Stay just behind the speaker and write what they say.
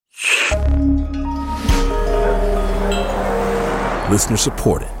Listener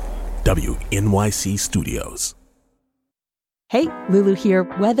supported. WNYC Studios. Hey, Lulu here.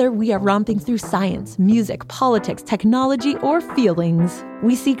 Whether we are romping through science, music, politics, technology, or feelings,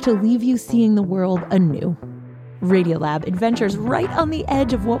 we seek to leave you seeing the world anew. Radiolab adventures right on the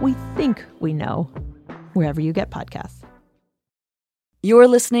edge of what we think we know. Wherever you get podcasts. You're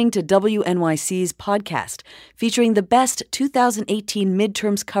listening to WNYC's podcast, featuring the best 2018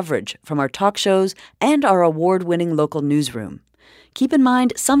 midterms coverage from our talk shows and our award-winning local newsroom. Keep in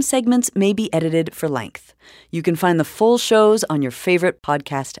mind, some segments may be edited for length. You can find the full shows on your favorite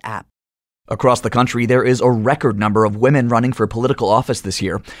podcast app. Across the country, there is a record number of women running for political office this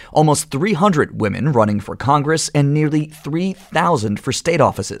year. Almost 300 women running for Congress and nearly 3,000 for state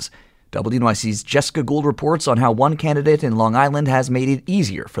offices. WNYC's Jessica Gould reports on how one candidate in Long Island has made it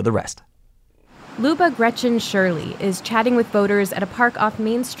easier for the rest. Liuba Grechen Shirley is chatting with voters at a park off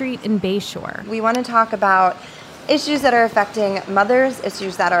Main Street in Bayshore. We want to talk about issues that are affecting mothers,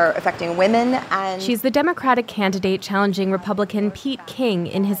 issues that are affecting women, and she's the Democratic candidate challenging Republican Pete King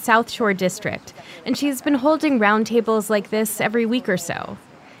in his South Shore district, and she's been holding roundtables like this every week or so.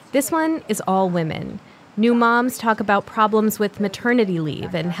 This one is all women. New moms talk about problems with maternity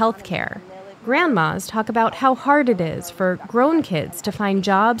leave and health care. Grandmas talk about how hard it is for grown kids to find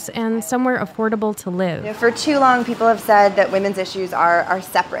jobs and somewhere affordable to live. For too long, people have said that women's issues are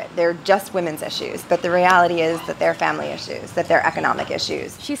separate. They're just women's issues. But the reality is that they're family issues, that they're economic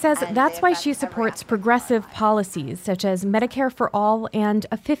issues. She says that's why she supports progressive policies such as Medicare for all and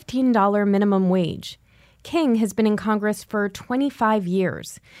a $15 minimum wage. King has been in Congress for 25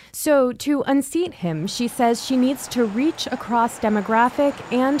 years. So to unseat him, she says she needs to reach across demographic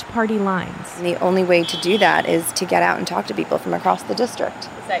and party lines. And the only way to do that is to get out and talk to people from across the district.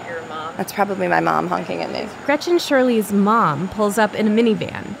 Is that your mom? That's probably my mom honking at me. Grechen Shirley's mom pulls up in a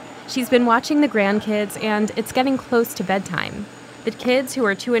minivan. She's been watching the grandkids, and it's getting close to bedtime. The kids, who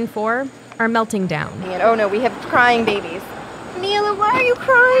are 2 and 4, are melting down. And oh no, we have crying babies. Mila, why are you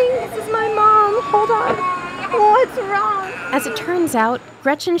crying? This is my mom. Hold on. What's wrong? As it turns out,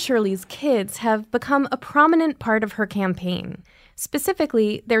 Grechen Shirley's kids have become a prominent part of her campaign,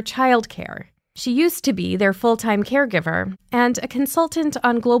 specifically their childcare. She used to be their full-time caregiver and a consultant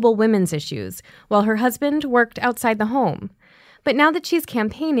on global women's issues, while her husband worked outside the home. But now that she's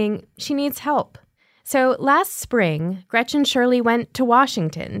campaigning, she needs help. So last spring, Grechen Shirley went to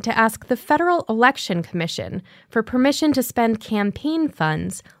Washington to ask the Federal Election Commission for permission to spend campaign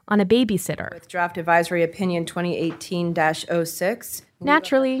funds on a babysitter. With Draft Advisory Opinion 2018-06.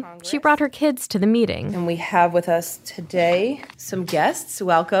 Naturally, she brought her kids to the meeting. And we have with us today some guests.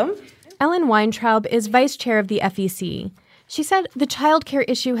 Welcome. Ellen Weintraub is vice chair of the FEC. She said the childcare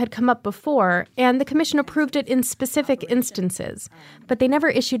issue had come up before, and the commission approved it in specific instances, but they never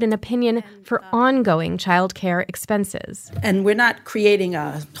issued an opinion for ongoing childcare expenses. And we're not creating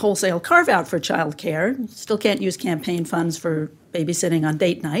a wholesale carve-out for childcare. Still can't use campaign funds for babysitting on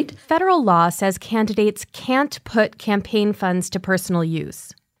date night. Federal law says candidates can't put campaign funds to personal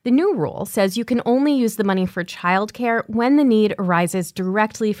use. The new rule says you can only use the money for childcare when the need arises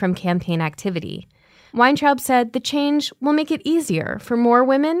directly from campaign activity. Weintraub said the change will make it easier for more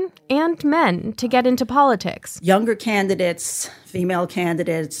women and men to get into politics. Younger candidates, female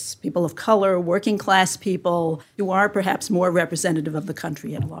candidates, people of color, working class people who are perhaps more representative of the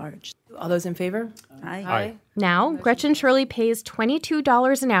country at large. All those in favor? Aye. Now, Grechen Shirley pays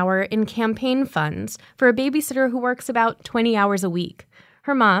 $22 an hour in campaign funds for a babysitter who works about 20 hours a week.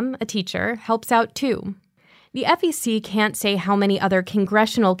 Her mom, a teacher, helps out too. The FEC can't say how many other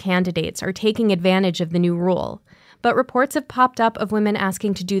congressional candidates are taking advantage of the new rule, but reports have popped up of women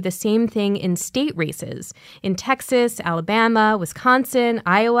asking to do the same thing in state races in Texas, Alabama, Wisconsin,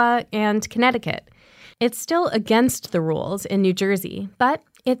 Iowa, and Connecticut. It's still against the rules in New Jersey, but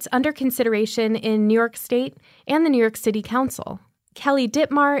it's under consideration in New York State and the New York City Council. Kelly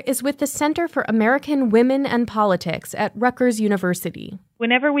Dittmar is with the Center for American Women and Politics at Rutgers University.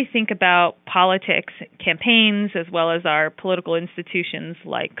 Whenever we think about politics, campaigns, as well as our political institutions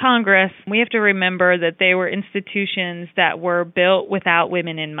like Congress, we have to remember that they were institutions that were built without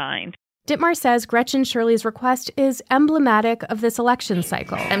women in mind. Dittmar says Grechen Shirley's request is emblematic of this election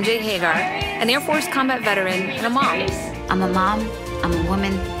cycle. I'm Jay Hagar, an Air Force combat veteran and a mom. I'm a mom, I'm a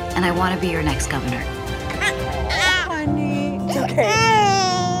woman, and I want to be your next governor.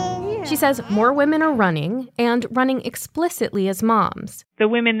 Okay. She says more women are running, and running explicitly as moms. The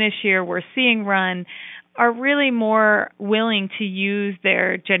women this year we're seeing run are really more willing to use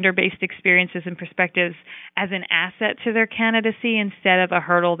their gender-based experiences and perspectives as an asset to their candidacy instead of a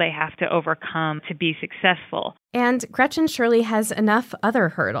hurdle they have to overcome to be successful. And Grechen Shirley has enough other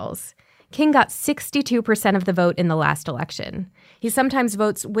hurdles. King got 62% of the vote in the last election. He sometimes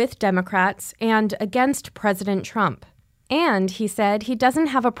votes with Democrats and against President Trump. And he said he doesn't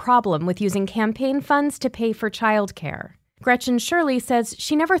have a problem with using campaign funds to pay for childcare. Grechen Shirley says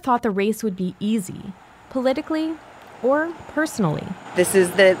she never thought the race would be easy, politically or personally. This is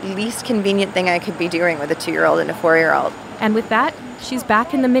the least convenient thing I could be doing with a 2-year-old and a 4-year-old. And with that, she's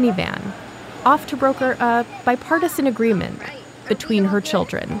back in the minivan, off to broker a bipartisan agreement between her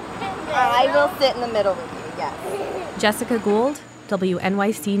children. I will sit in the middle with you, yes. Jessica Gould,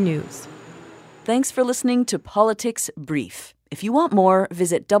 WNYC News. Thanks for listening to Politics Brief. If you want more,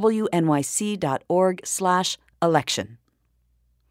 visit wnyc.org/election.